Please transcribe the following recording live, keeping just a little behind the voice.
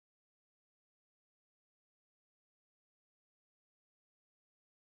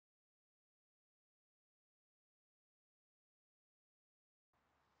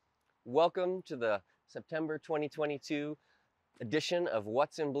Welcome to the September 2022 edition of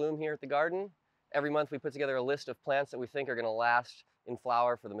What's in Bloom here at the garden. Every month we put together a list of plants that we think are going to last in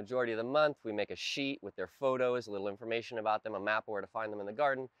flower for the majority of the month. We make a sheet with their photos, a little information about them, a map of where to find them in the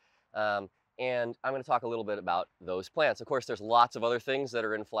garden. And I'm going to talk a little bit about those plants. Of course, there's lots of other things that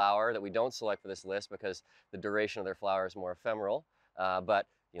are in flower that we don't select for this list because the duration of their flower is more ephemeral. But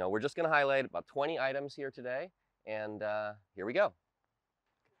we're just going to highlight about 20 items here today, and here we go.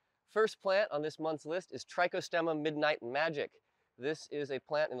 First plant on this month's list is Trichostema Midnight Magic. This is a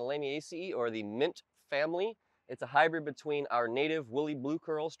plant in the Lamiaceae, or the mint family. It's a hybrid between our native woolly blue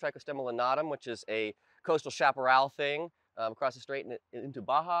curls, Trichostema lanatum, which is a coastal chaparral thing across the strait into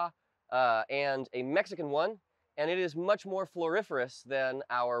Baja, and a Mexican one. And it is much more floriferous than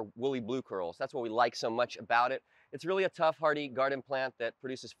our woolly blue curls. That's what we like so much about it. It's really a tough, hardy garden plant that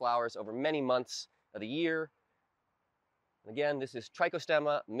produces flowers over many months of the year. Again, this is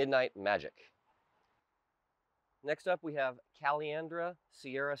Trichostema Midnight Magic. Next up, we have Calliandra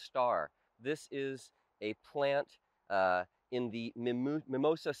Sierra Star. This is a plant in the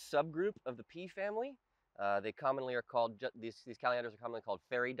mimosa subgroup of the pea family. They commonly are called, these calliandras are commonly called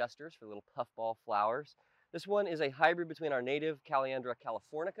fairy dusters for little puffball flowers. This one is a hybrid between our native Calliandra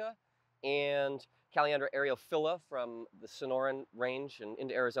californica and Calliandra areophylla from the Sonoran range and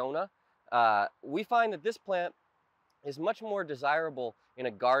into Arizona. We find that this plant is much more desirable in a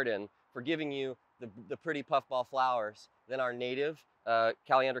garden for giving you the pretty puffball flowers than our native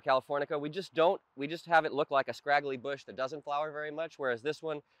Calliandra californica. We just have it look like a scraggly bush that doesn't flower very much, whereas this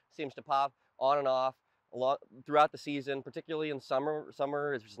one seems to pop on and off throughout the season, particularly in summer.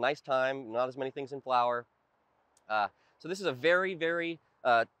 Summer is just a nice time, not as many things in flower. So this is a very, very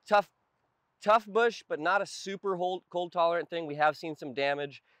tough bush, but not a super cold tolerant thing. We have seen some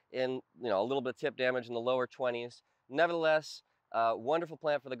damage in, a little bit of tip damage in the lower 20s. Nevertheless, wonderful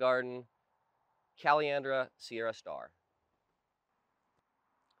plant for the garden, Calliandra Sierra Star.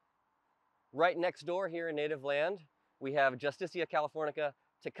 Right next door here in native land, we have Justicia californica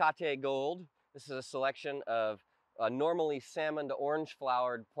Tecate Gold. This is a selection of a normally salmon to orange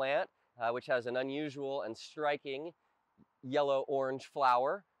flowered plant, which has an unusual and striking yellow-orange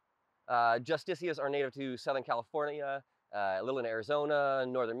flower. Justicias are native to Southern California, a little in Arizona,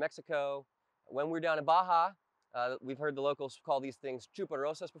 northern Mexico. When we're down in Baja, we've heard the locals call these things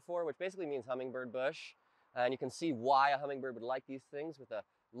chuparosas before, which basically means hummingbird bush. And you can see why a hummingbird would like these things, with a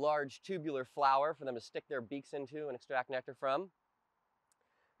large tubular flower for them to stick their beaks into and extract nectar from.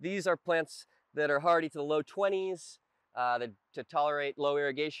 These are plants that are hardy to the low 20s, to tolerate low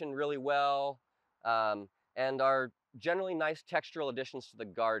irrigation really well, and are generally nice textural additions to the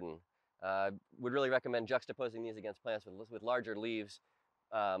garden. Would really recommend juxtaposing these against plants with larger leaves,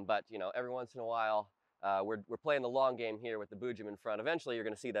 but every once in a while, we're playing the long game here with the boojum in front. Eventually you're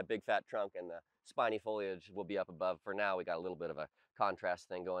going to see that big fat trunk and the spiny foliage will be up above. For now, we got a little bit of a contrast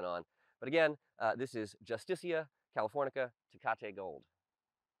thing going on. But again, this is Justicia californica Tecate Gold.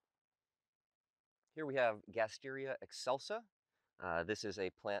 Here we have Gasteria excelsa. This is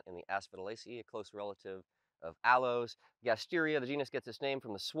a plant in the Asphodelaceae, a close relative of aloes. Gasteria, the genus, gets its name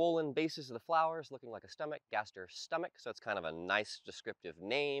from the swollen bases of the flowers looking like a stomach, gaster, stomach, so it's kind of a nice descriptive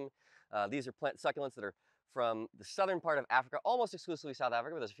name. These are plant succulents that are from the southern part of Africa, almost exclusively South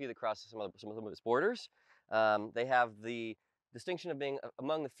Africa, but there's a few that cross some of its borders. They have the distinction of being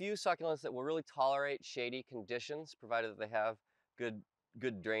among the few succulents that will really tolerate shady conditions, provided that they have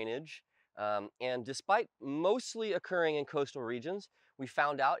good drainage. And despite mostly occurring in coastal regions, we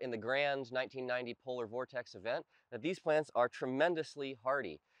found out in the grand 1990 polar vortex event that these plants are tremendously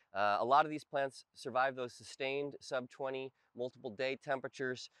hardy. A lot of these plants survive those sustained sub-20 multiple day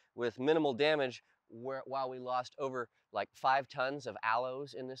temperatures with minimal damage, while we lost over like 5 tons of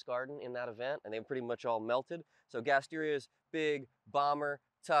aloes in this garden in that event, and they pretty much all melted. So Gasteria is big, bomber,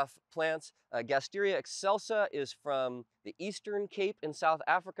 tough plants. Gasteria excelsa is from the Eastern Cape in South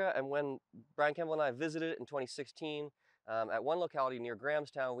Africa, and when Brian Campbell and I visited in 2016, at one locality near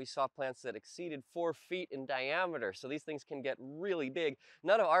Grahamstown, we saw plants that exceeded 4 feet in diameter. So these things can get really big.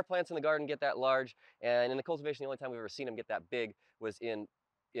 None of our plants in the garden get that large, and in the cultivation, the only time we've ever seen them get that big was in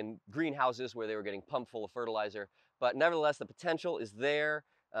greenhouses where they were getting pumped full of fertilizer. But nevertheless, the potential is there.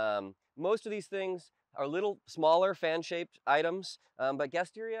 Most of these things are little smaller fan-shaped items, but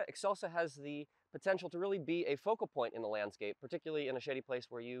Gasteria excelsa has the potential to really be a focal point in the landscape, particularly in a shady place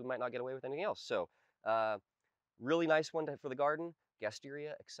where you might not get away with anything else. So really nice one for the garden,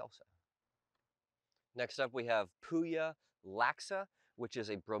 Gasteria excelsa. Next up we have Puya laxa, which is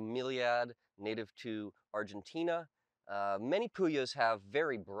a bromeliad native to Argentina. Many Puyas have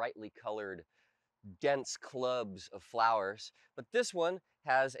very brightly colored dense clubs of flowers, but this one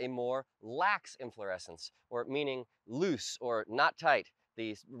has a more lax inflorescence, or meaning loose or not tight,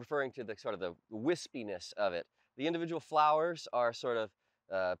 referring to the sort of the wispiness of it. The individual flowers are sort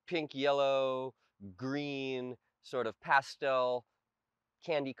of pink, yellow, green, sort of pastel,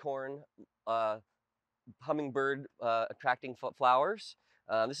 candy corn, hummingbird attracting flowers.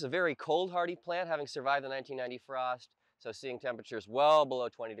 This is a very cold hardy plant, having survived the 1990 frost, so seeing temperatures well below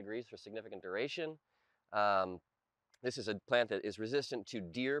 20 degrees for significant duration. Um, this is a plant that is resistant to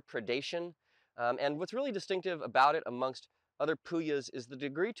deer predation. And what's really distinctive about it amongst other Puyas is the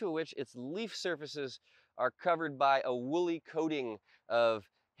degree to which its leaf surfaces are covered by a woolly coating of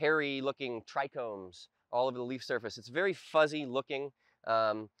hairy looking trichomes all over the leaf surface. It's very fuzzy looking.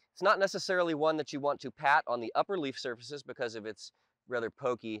 It's not necessarily one that you want to pat on the upper leaf surfaces because of its rather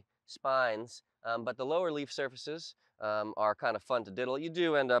pokey spines, but the lower leaf surfaces are kind of fun to diddle. You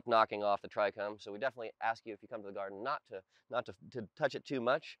do end up knocking off the trichome, so we definitely ask you if you come to the garden not to touch it too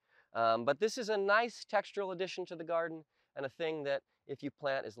much. But this is a nice textural addition to the garden, and a thing that, if you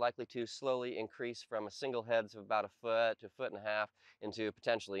plant, is likely to slowly increase from a single heads of about a foot to a foot and a half into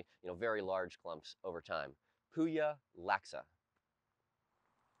potentially, very large clumps over time. Puya laxa.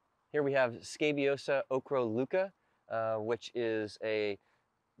 Here we have Scabiosa ochroleuca, which is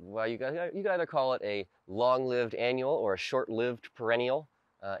well, you can either call it a long-lived annual or a short-lived perennial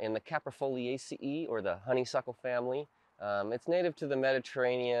in the Caprifoliaceae, or the honeysuckle family. It's native to the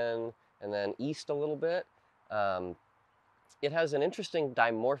Mediterranean and then east a little bit. It has an interesting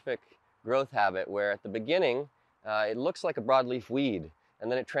dimorphic growth habit where at the beginning it looks like a broadleaf weed,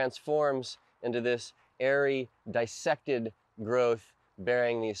 and then it transforms into this airy, dissected growth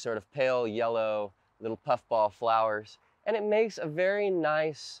bearing these sort of pale yellow little puffball flowers. And it makes a very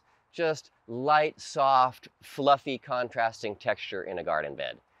nice, just light, soft, fluffy, contrasting texture in a garden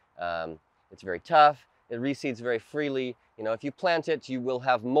bed. It's very tough. It reseeds very freely. If you plant it, you will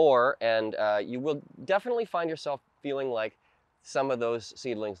have more, and you will definitely find yourself feeling like some of those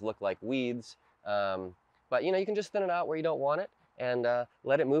seedlings look like weeds. But you can just thin it out where you don't want it, and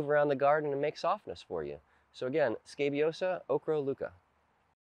let it move around the garden and make softness for you. So again, Scabiosa ochroleuca.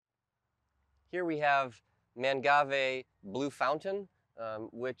 Here we have Mangave Blue Fountain,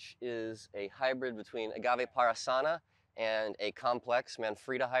 which is a hybrid between Agave parasana and a complex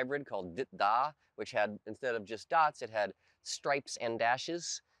Manfreda hybrid called Dit Da, which had, instead of just dots, it had stripes and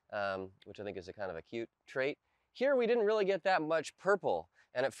dashes, which I think is a kind of a cute trait. Here we didn't really get that much purple,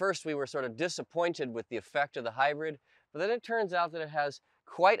 and at first we were sort of disappointed with the effect of the hybrid, but then it turns out that it has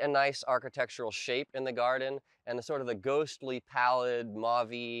quite a nice architectural shape in the garden, and the sort of the ghostly, pallid,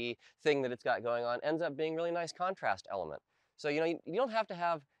 mauve-y thing that it's got going on ends up being a really nice contrast element. So you don't have to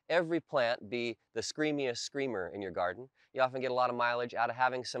have every plant be the screamiest screamer in your garden. You often get a lot of mileage out of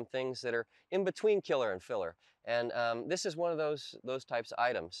having some things that are in between killer and filler, and this is one of those types of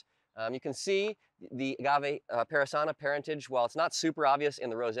items. You can see the Agave parasana parentage. While it's not super obvious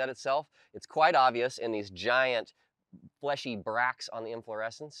in the rosette itself, it's quite obvious in these giant fleshy bracts on the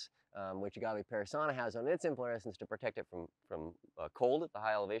inflorescence, which Agave parasana has on its inflorescence to protect it from cold at the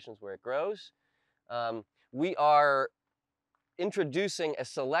high elevations where it grows. We are introducing a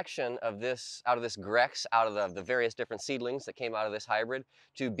selection of this, out of this grex, out of the various different seedlings that came out of this hybrid,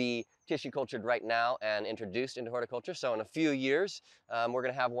 to be tissue cultured right now and introduced into horticulture. So in a few years, we're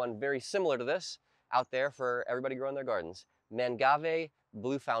going to have one very similar to this out there for everybody growing their gardens. Mangave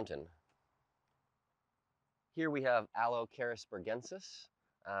Blue Fountain. Here we have Aloe karasbergensis,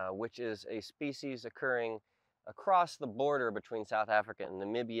 which is a species occurring across the border between South Africa and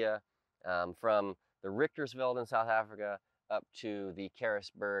Namibia, from the Richtersveld in South Africa up to the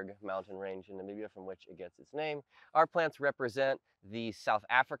Karasberg mountain range in Namibia, from which it gets its name. Our plants represent the South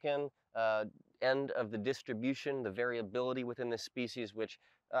African end of the distribution, the variability within this species, which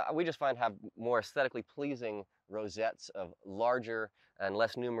we just find have more aesthetically pleasing rosettes of larger and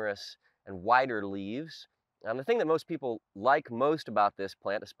less numerous and wider leaves. The thing that most people like most about this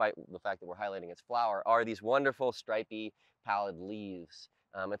plant, despite the fact that we're highlighting its flower, are these wonderful stripy pallid leaves.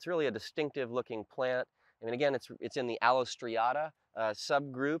 It's really a distinctive looking plant. I mean, again, it's in the Aloe striata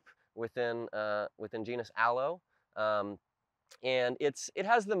subgroup within genus Aloe, and it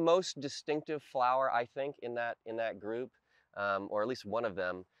has the most distinctive flower, I think, in that group, or at least one of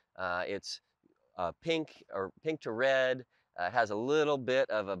them. It's pink to red. It has a little bit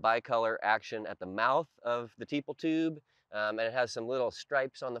of a bicolor action at the mouth of the tepal tube, and it has some little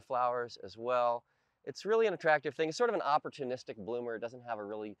stripes on the flowers as well. It's really an attractive thing. It's sort of an opportunistic bloomer. It doesn't have a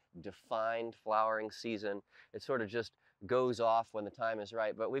really defined flowering season. It sort of just goes off when the time is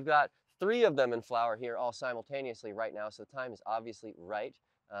right. But we've got 3 of them in flower here all simultaneously right now, so the time is obviously right.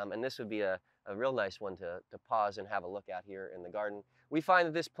 And this would be a real nice one to pause and have a look at here in the garden. We find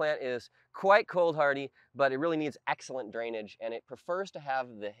that this plant is quite cold hardy, but it really needs excellent drainage, and it prefers to have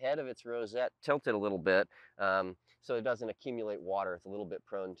the head of its rosette tilted a little bit so it doesn't accumulate water. It's a little bit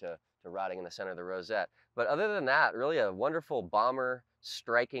prone to rotting in the center of the rosette. But other than that, really a wonderful bomber,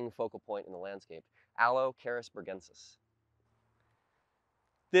 striking focal point in the landscape. Aloe karasbergensis.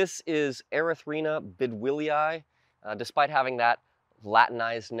 This is Erythrina bidwillii. Despite having that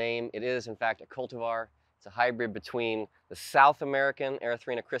Latinized name, it is in fact a cultivar. It's a hybrid between the South American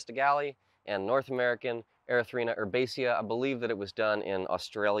Erythrina christogalli and North American Erythrina herbacea. I believe that it was done in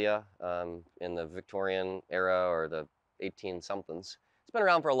Australia in the Victorian era or the 18-somethings. It's been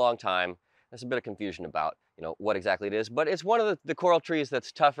around for a long time. There's a bit of confusion about, what exactly it is, but it's one of the coral trees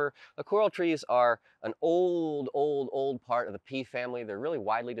that's tougher. The coral trees are an old part of the pea family. They're really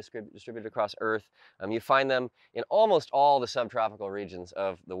widely distributed across Earth. You find them in almost all the subtropical regions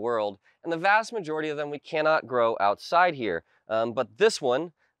of the world, and the vast majority of them we cannot grow outside here. But this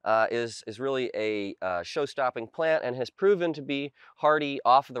one is really a show-stopping plant and has proven to be hardy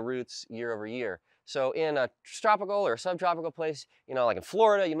off the roots year over year. So in a tropical or subtropical place, like in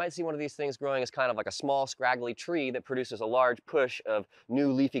Florida, you might see one of these things growing as kind of like a small scraggly tree that produces a large push of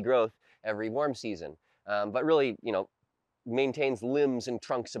new leafy growth every warm season. But really, maintains limbs and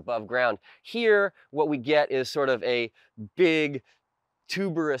trunks above ground. Here, what we get is sort of a big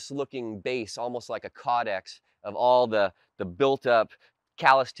tuberous looking base, almost like a caudex of all the built up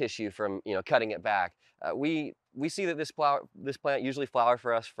callus tissue from cutting it back. We see that this plant usually flowers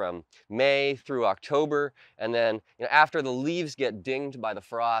for us from May through October, and then after the leaves get dinged by the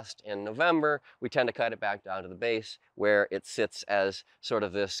frost in November, we tend to cut it back down to the base where it sits as sort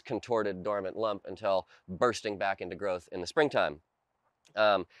of this contorted dormant lump until bursting back into growth in the springtime.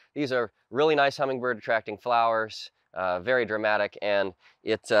 These are really nice hummingbird attracting flowers, very dramatic, and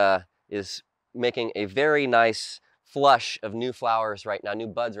it is making a very nice flush of new flowers right now, new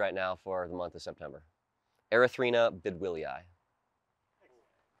buds right now for the month of September. Erythrina bidwillii.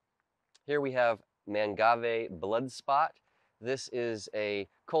 Here we have Mangave Bloodspot. This is a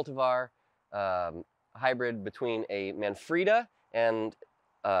cultivar hybrid between a Manfreda and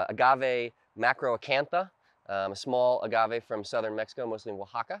agave macroacantha, a small agave from southern Mexico, mostly in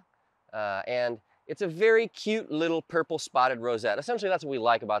Oaxaca. And it's a very cute little purple spotted rosette. Essentially, that's what we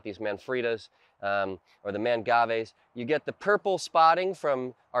like about these Manfredas or the Mangaves. You get the purple spotting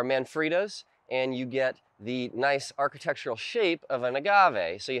from our Manfredas, and you get the nice architectural shape of an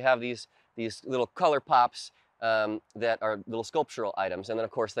agave. So you have these little color pops that are little sculptural items. And then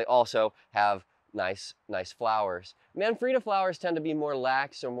of course they also have nice flowers. Manfreda flowers tend to be more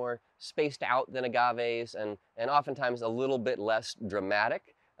lax or more spaced out than agaves, and oftentimes a little bit less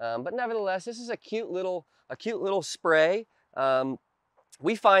dramatic. But nevertheless, this is a cute little spray.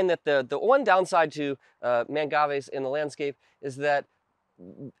 We find that the one downside to Mangaves in the landscape is that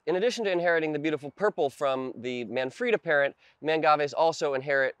in addition to inheriting the beautiful purple from the Manfreda parent, Mangaves also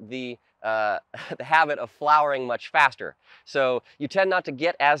inherit the habit of flowering much faster. So you tend not to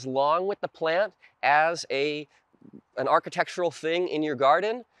get as long with the plant as an architectural thing in your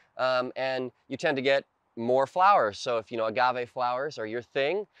garden, and you tend to get more flowers. So if agave flowers are your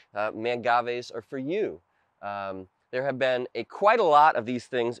thing, Mangaves are for you. There have been quite a lot of these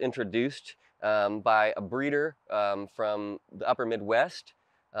things introduced by a breeder from the upper Midwest,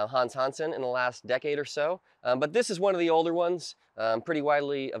 Hans Hansen, in the last decade or so. But this is one of the older ones, pretty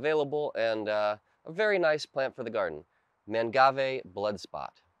widely available, and a very nice plant for the garden. Mangave Bloodspot.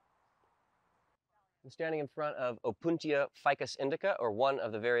 I'm standing in front of Opuntia ficus-indica, or one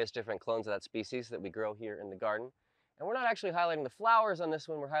of the various different clones of that species that we grow here in the garden. And we're not actually highlighting the flowers on this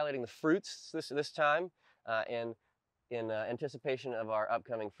one, we're highlighting the fruits this time, in anticipation of our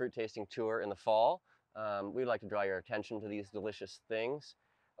upcoming fruit tasting tour in the fall. We'd like to draw your attention to these delicious things.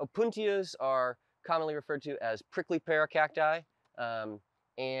 Opuntias are commonly referred to as prickly pear cacti,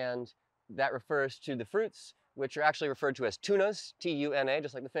 and that refers to the fruits, which are actually referred to as tunas, T-U-N-A,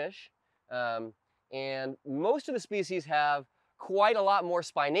 just like the fish. And most of the species have quite a lot more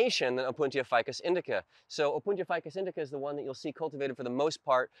spination than Opuntia ficus-indica. So Opuntia ficus-indica is the one that you'll see cultivated for the most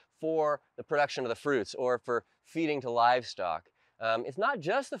part for the production of the fruits or for feeding to livestock. It's not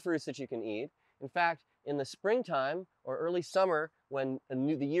just the fruits that you can eat. In fact, in the springtime or early summer, when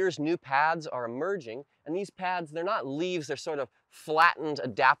the year's new pads are emerging, and these pads, they're not leaves, they're sort of flattened,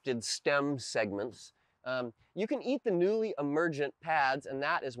 adapted stem segments. You can eat the newly emergent pads, and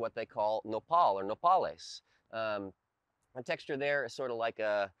that is what they call nopal or nopales. The texture there is sort of like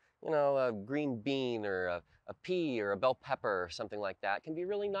a green bean or a pea or a bell pepper or something like that. It can be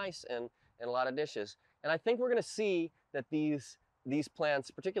really nice in a lot of dishes. And I think we're going to see that these these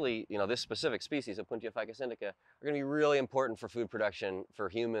plants, particularly this specific species, Opuntia ficus-indica, are going to be really important for food production for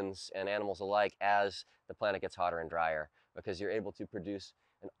humans and animals alike as the planet gets hotter and drier, because you're able to produce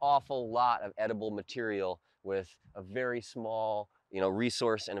an awful lot of edible material with a very small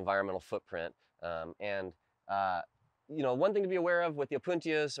resource and environmental footprint. And one thing to be aware of with the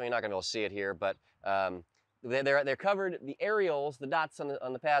Opuntias, I mean, you're not going to be able to see it here, but they're covered, the areoles, the dots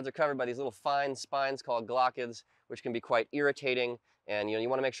on the pads are covered by these little fine spines called glochids, which can be quite irritating. And you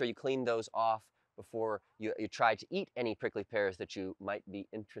want to make sure you clean those off before you try to eat any prickly pears that you might be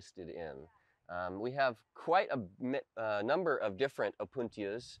interested in. We have quite a number of different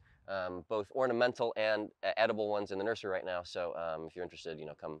Opuntias, both ornamental and edible ones in the nursery right now. So if you're interested,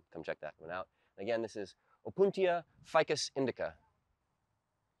 come check that one out. Again, this is Opuntia ficus-indica.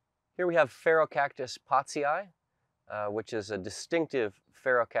 Here we have Ferocactus pottsii, which is a distinctive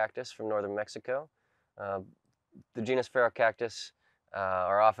ferocactus from northern Mexico. The genus Ferocactus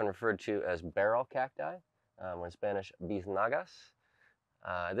are often referred to as barrel cacti, or in Spanish, biznagas.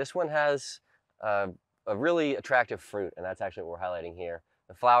 This one has a really attractive fruit, and that's actually what we're highlighting here.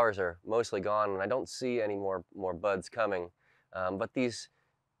 The flowers are mostly gone, and I don't see any more buds coming, but these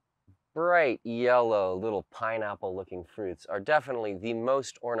bright yellow little pineapple looking fruits are definitely the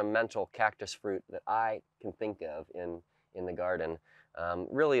most ornamental cactus fruit that I can think of in the garden.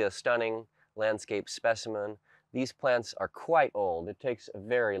 Really a stunning landscape specimen. These plants are quite old. It takes a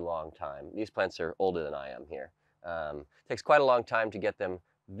very long time. These plants are older than I am here. It takes quite a long time to get them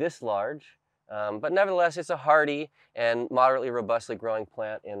this large, but nevertheless it's a hardy and moderately robustly growing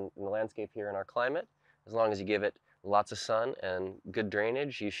plant in the landscape here in our climate. As long as you give it lots of sun and good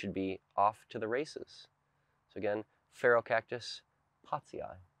drainage, you should be off to the races. So again, Ferocactus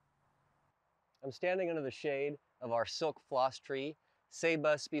pottsii. I'm standing under the shade of our silk floss tree,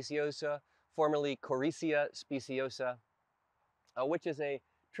 Ceiba speciosa, formerly Corycia speciosa, which is a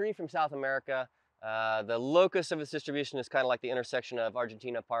tree from South America. The locus of its distribution is kind of like the intersection of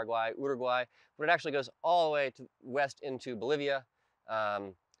Argentina, Paraguay, Uruguay, but it actually goes all the way to west into Bolivia.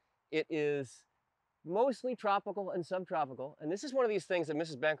 It is mostly tropical and subtropical, and this is one of these things that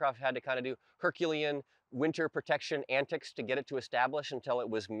Mrs. Bancroft had to kind of do Herculean winter protection antics to get it to establish until it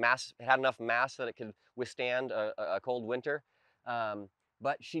had enough mass that it could withstand a cold winter.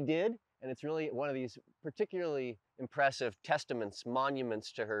 But she did, and it's really one of these particularly impressive testaments,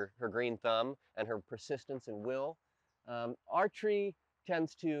 monuments to her green thumb and her persistence and will. Our tree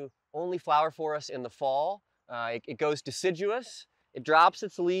tends to only flower for us in the fall. It goes deciduous, it drops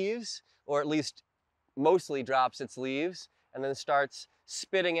its leaves, or at least mostly drops its leaves, and then starts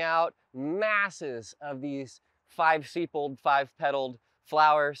spitting out masses of these five-sepaled, five-petaled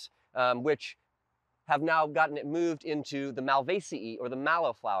flowers, which have now gotten it moved into the Malvaceae, or the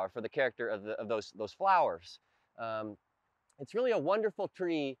mallow flower, for the character of those flowers. It's really a wonderful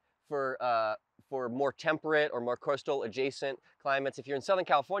tree for more temperate or more coastal adjacent climates. If you're in Southern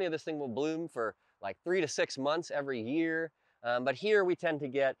California, this thing will bloom for like 3 to 6 months every year. But here we tend to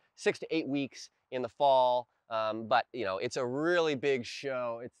get 6 to 8 weeks in the fall. But it's a really big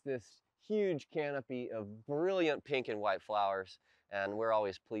show. It's this huge canopy of brilliant pink and white flowers, and we're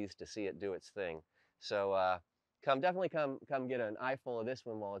always pleased to see it do its thing. So definitely come get an eyeful of this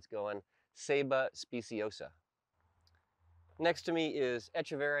one while it's going. Ceiba speciosa. Next to me is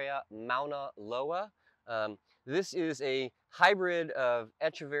Echeveria Mauna Loa. This is a hybrid of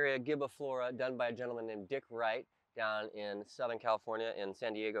Echeveria gibiflora done by a gentleman named Dick Wright down in Southern California in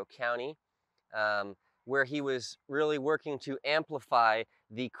San Diego County, where he was really working to amplify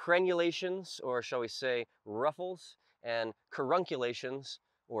the crenulations, or shall we say ruffles, and carunculations,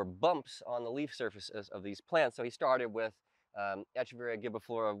 or bumps on the leaf surfaces of these plants. So he started with Echeveria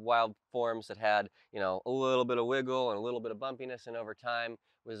gibiflora wild forms that had, a little bit of wiggle and a little bit of bumpiness, and over time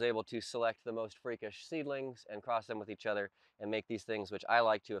was able to select the most freakish seedlings and cross them with each other and make these things which I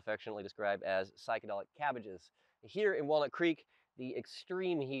like to affectionately describe as psychedelic cabbages. Here in Walnut Creek, the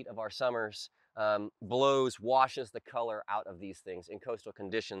extreme heat of our summers washes the color out of these things. In coastal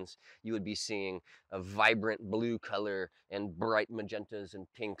conditions, you would be seeing a vibrant blue color and bright magentas and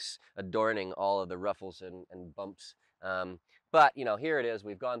pinks adorning all of the ruffles and bumps. But here it is.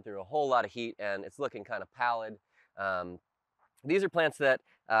 We've gone through a whole lot of heat, and it's looking kind of pallid. These are plants that,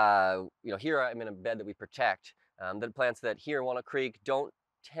 here I'm in a bed that we protect. The plants that here in Walnut Creek don't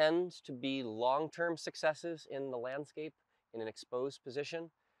tend to be long-term successes in the landscape in an exposed position,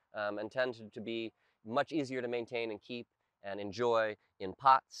 and tend to be much easier to maintain and keep and enjoy in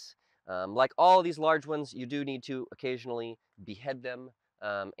pots. Like all these large ones, you do need to occasionally behead them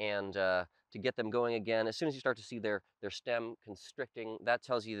and to get them going again. As soon as you start to see their stem constricting, that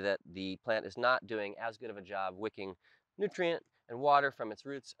tells you that the plant is not doing as good of a job wicking nutrient and water from its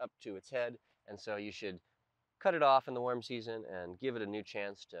roots up to its head, and so you should cut it off in the warm season and give it a new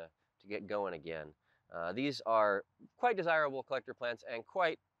chance to get going again. These are quite desirable collector plants and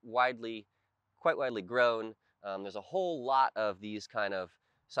quite widely grown. There's a whole lot of these kind of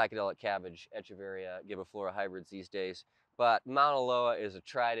psychedelic cabbage, Echeveria gibiflora hybrids these days, but Mauna Loa is a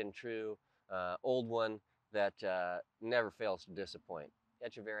tried and true old one that never fails to disappoint.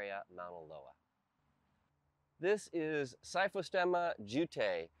 Echeveria Mauna Loa. This is Cyphostemma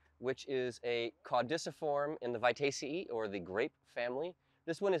jute, which is a caudiciform in the Vitaceae, or the grape family.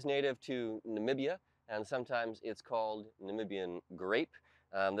 This one is native to Namibia, and sometimes it's called Namibian grape.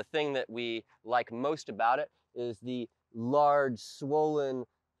 The thing that we like most about it is the large swollen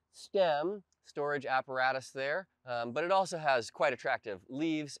stem storage apparatus there, but it also has quite attractive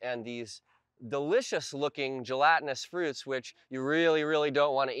leaves and these delicious looking gelatinous fruits which you really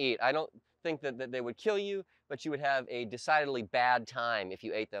don't want to eat. I don't think that they would kill you, but you would have a decidedly bad time if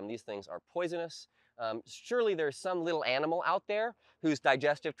you ate them. These things are poisonous. Surely there's some little animal out there whose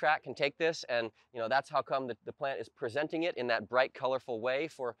digestive tract can take this, and that's how come the plant is presenting it in that bright, colorful way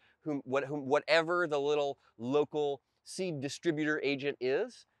for whatever the little local seed distributor agent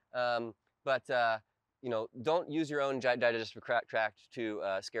is. But don't use your own digestive tract to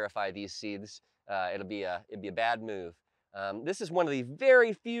scarify these seeds. It'd be a bad move. This is one of the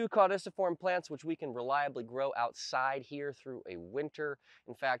very few caudiciform plants which we can reliably grow outside here through a winter.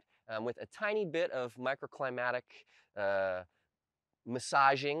 In fact, with a tiny bit of microclimatic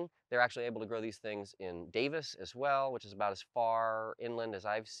massaging, they're actually able to grow these things in Davis as well, which is about as far inland as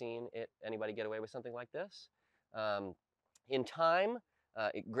I've seen anybody get away with something like this. In time,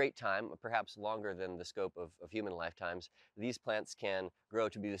 great time, perhaps longer than the scope of human lifetimes, these plants can grow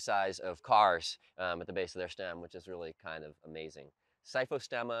to be the size of cars at the base of their stem, which is really kind of amazing.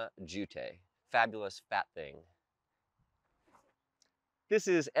 Cyphostemma jute, fabulous fat thing. This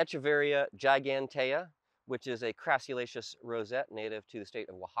is Echeveria gigantea, which is a crassulaceous rosette native to the state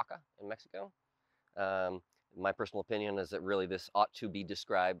of Oaxaca in Mexico. My personal opinion is that really this ought to be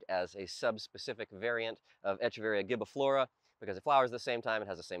described as a subspecific variant of Echeveria gibiflora because it flowers at the same time, it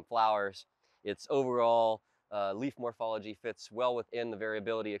has the same flowers. Its overall leaf morphology fits well within the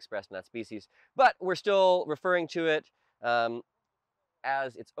variability expressed in that species, but we're still referring to it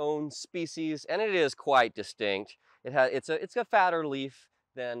as its own species, and it is quite distinct. It's a fatter leaf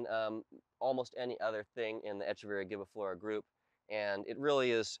than almost any other thing in the Echeveria gibiflora group, and it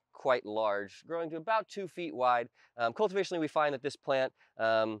really is quite large, growing to about 2 feet wide. Cultivationally, we find that this plant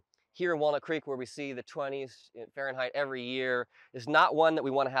here in Walnut Creek, where we see the 20s in Fahrenheit every year, is not one that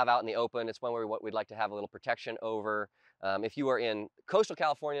we want to have out in the open. It's one where we'd like to have a little protection over. If you are in coastal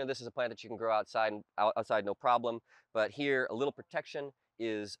California, this is a plant that you can grow outside no problem. But here, a little protection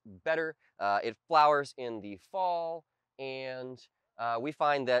is better. It flowers in the fall, and we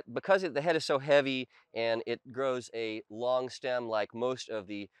find that because the head is so heavy and it grows a long stem like most of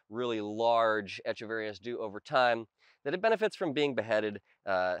the really large Echeverias do over time, that it benefits from being beheaded,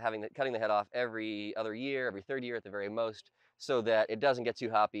 cutting the head off every other year, every third year at the very most, so that it doesn't get too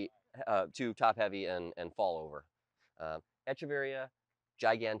top heavy and fall over. Echeveria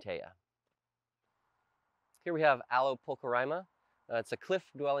gigantea. Here we have Aloe pulcherrima. It's a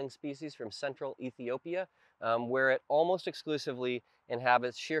cliff-dwelling species from central Ethiopia, where it almost exclusively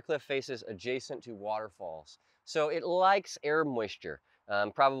inhabits sheer cliff faces adjacent to waterfalls. So it likes air moisture,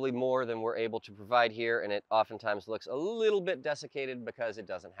 probably more than we're able to provide here, and it oftentimes looks a little bit desiccated because it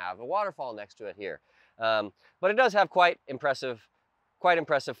doesn't have a waterfall next to it here. But it does have quite impressive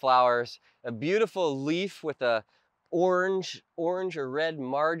flowers, a beautiful leaf with a orange or red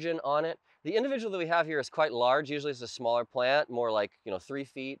margin on it. The individual that we have here is quite large. Usually it's a smaller plant, more like 3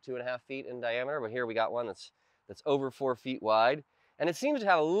 feet, 2.5 feet in diameter. But here we got one that's over 4 feet wide, and it seems to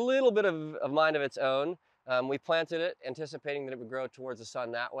have a little bit of mind of its own. We planted it anticipating that it would grow towards the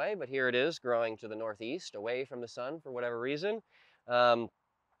sun that way, but here it is growing to the northeast, away from the sun for whatever reason.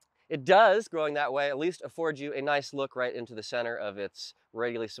 It does, growing that way, at least afford you a nice look right into the center of its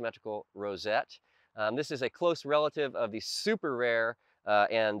radially symmetrical rosette. This is a close relative of the super rare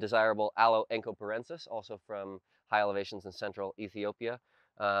and desirable Aloe encoparensis, also from high elevations in central Ethiopia.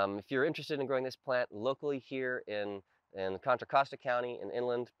 If you're interested in growing this plant locally here in Contra Costa County and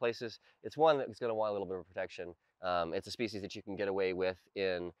inland places, it's one that's going to want a little bit of protection. It's a species that you can get away with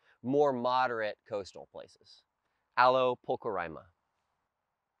in more moderate coastal places. Aloe pulcherrima.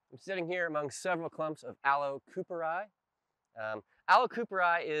 I'm sitting here among several clumps of Aloe cooperi. Aloe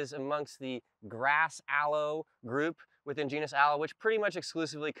cooperi is amongst the grass aloe group within genus Aloe, which pretty much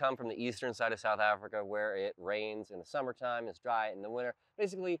exclusively come from the eastern side of South Africa, where it rains in the summertime, it's dry in the winter.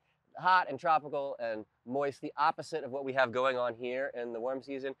 Basically, hot and tropical and moist, the opposite of what we have going on here in the warm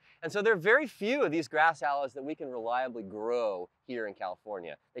season. And so there are very few of these grass aloes that we can reliably grow here in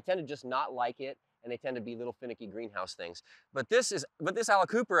California. They tend to just not like it, and they tend to be little finicky greenhouse things. But this Aloe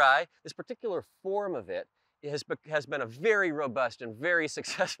cooperi, this particular form of it, has been a very robust and very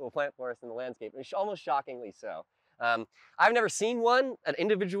successful plant forest in the landscape, and almost shockingly so. I've never seen one, an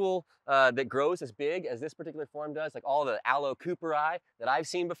individual that grows as big as this particular form does. Like all the Aloe cooperi that I've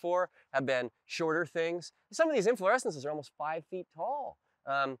seen before have been shorter things. Some of these inflorescences are almost 5 feet tall.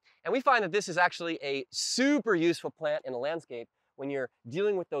 And we find that this is actually a super useful plant in a landscape when you're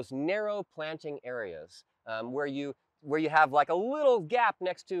dealing with those narrow planting areas where you have like a little gap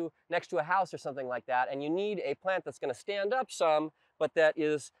next to a house or something like that, and you need a plant that's going to stand up some, but that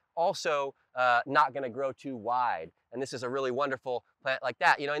is also not going to grow too wide. And this is a really wonderful plant like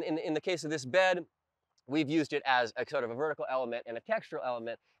that. You know, in the case of this bed, we've used it as a sort of a vertical element and a textural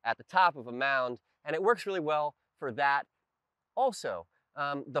element at the top of a mound, and it works really well for that also.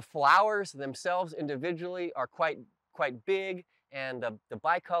 The flowers themselves individually are quite big, and the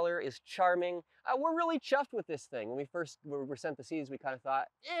bicolor is charming. We're really chuffed with this thing. When we first were sent the seeds, we kind of thought,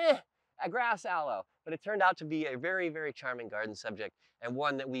 a grass aloe. But it turned out to be a very, very charming garden subject, and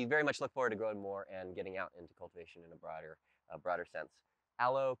one that we very much look forward to growing more and getting out into cultivation in a broader sense.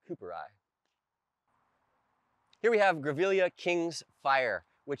 Aloe cooperi. Here we have Grevillea King's Fire,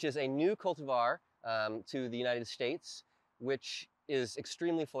 which is a new cultivar to the United States, which is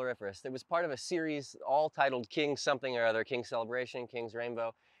extremely floriferous. It was part of a series all titled King something or other, King Celebration, King's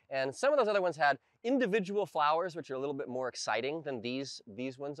Rainbow. And some of those other ones had individual flowers, which are a little bit more exciting than these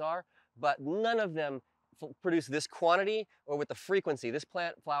ones are, but none of them produce this quantity or with the frequency. This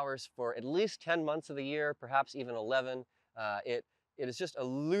plant flowers for at least 10 months of the year, perhaps even 11. It is just a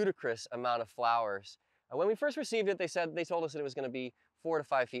ludicrous amount of flowers. When we first received it, they told us that it was going to be 4 to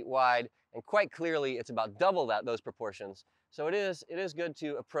 5 feet wide, and quite clearly it's about double those proportions. So it is good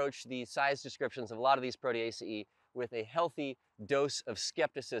to approach the size descriptions of a lot of these Proteaceae with a healthy dose of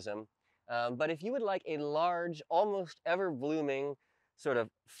skepticism. But if you would like a large, almost ever-blooming, sort of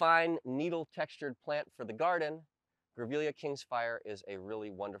fine needle-textured plant for the garden, Grevillea King's Fire is a really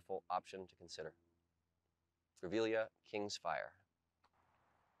wonderful option to consider. Grevillea King's Fire.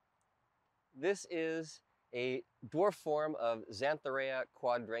 This is a dwarf form of Xanthorrhoea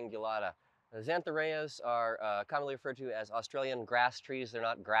quadrangulata. Xanthorrhoeas are commonly referred to as Australian grass trees. They're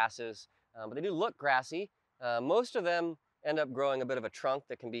not grasses, but they do look grassy. Most of them end up growing a bit of a trunk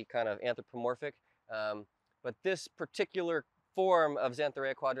that can be kind of anthropomorphic. But this particular form of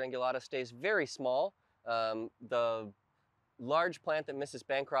Xanthorrhoea quadrangulata stays very small. The large plant that Mrs.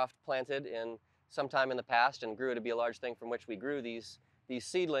 Bancroft planted sometime in the past and grew to be a large thing from which we grew these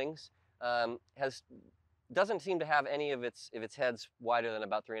seedlings doesn't seem to have any of its heads wider than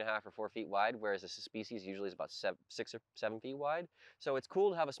about 3.5 or 4 feet wide, whereas this species usually is about 6 or 7 feet wide. So it's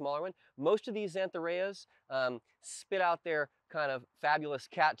cool to have a smaller one. Most of these Xanthorrhoeas spit out their kind of fabulous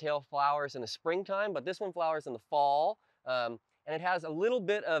cattail flowers in the springtime, but this one flowers in the fall, and it has a little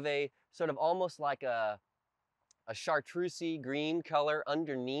bit of a sort of almost like a chartreusey green color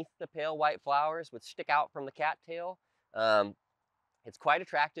underneath the pale white flowers, which stick out from the cattail. It's quite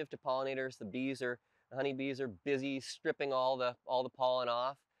attractive to pollinators. The honeybees are busy stripping all the pollen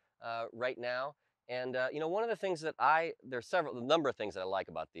off right now. And you know, one of the things that there's a number of things that I like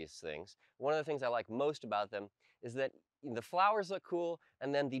about these things. One of the things I like most about them is that the flowers look cool,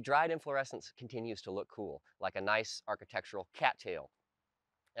 and then the dried inflorescence continues to look cool, like a nice architectural cattail.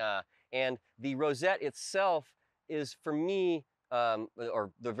 And the rosette itself is, for me,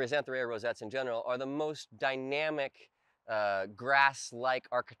 or the Xanthorrhoea rosettes in general, are the most dynamic grass-like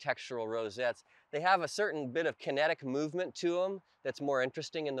architectural rosettes. They have a certain bit of kinetic movement to them that's more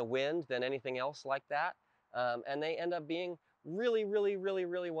interesting in the wind than anything else like that. And they end up being really, really, really,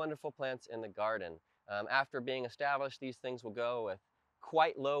 really wonderful plants in the garden. After being established, these things will go with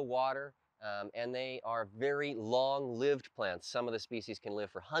quite low water, and they are very long-lived plants. Some of the species can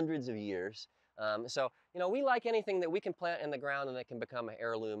live for hundreds of years. So, you know, we like anything that we can plant in the ground and that can become an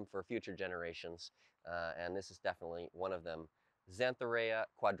heirloom for future generations. And this is definitely one of them, Xanthorrhoea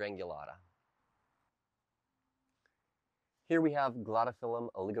quadrangulata. Here we have Glotophyllum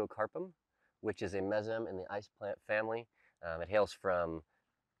oligocarpum, which is a mesem in the ice plant family. It hails from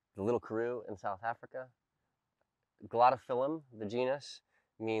the Little Karoo in South Africa. Glotophyllum, the genus,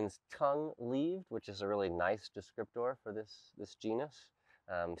 means tongue-leaved, which is a really nice descriptor for this genus,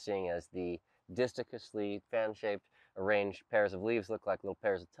 seeing as the distichously fan-shaped arranged pairs of leaves look like little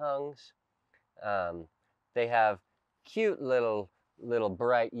pairs of tongues. They have cute little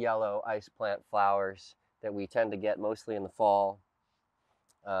bright yellow ice plant flowers that we tend to get mostly in the fall.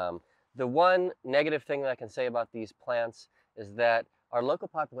 The one negative thing that I can say about these plants is that our local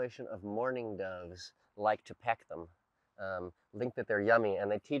population of mourning doves like to peck them, think that they're yummy,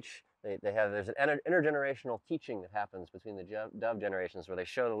 and there's an intergenerational teaching that happens between the dove generations where they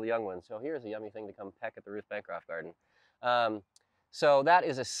show the young ones, so here's a yummy thing to come peck at the Ruth Bancroft garden. So that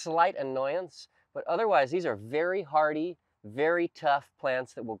is a slight annoyance, but otherwise these are very hardy, very tough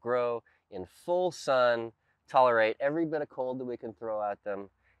plants that will grow in full sun, tolerate every bit of cold that we can throw at them,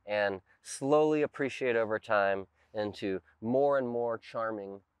 and slowly appreciate over time into more and more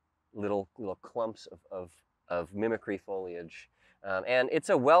charming little clumps of mimicry foliage. And it's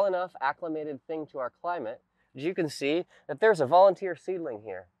a well enough acclimated thing to our climate, as you can see that there's a volunteer seedling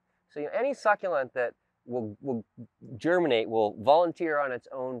here. So any succulent that will germinate, will volunteer on its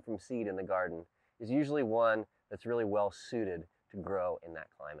own from seed in the garden, is usually one that's really well suited to grow in that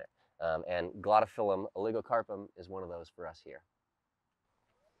climate. And Glotophyllum oligocarpum is one of those for us here.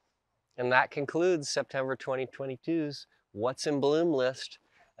 And that concludes September 2022's What's in Bloom list.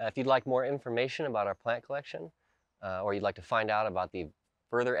 If you'd like more information about our plant collection, or you'd like to find out about the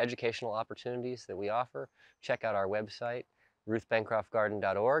further educational opportunities that we offer, check out our website,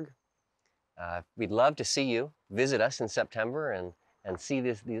 ruthbancroftgarden.org. We'd love to see you visit us in September and see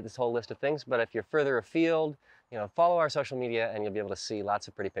this whole list of things. But if you're further afield, follow our social media and you'll be able to see lots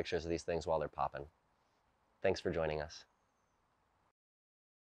of pretty pictures of these things while they're popping. Thanks for joining us.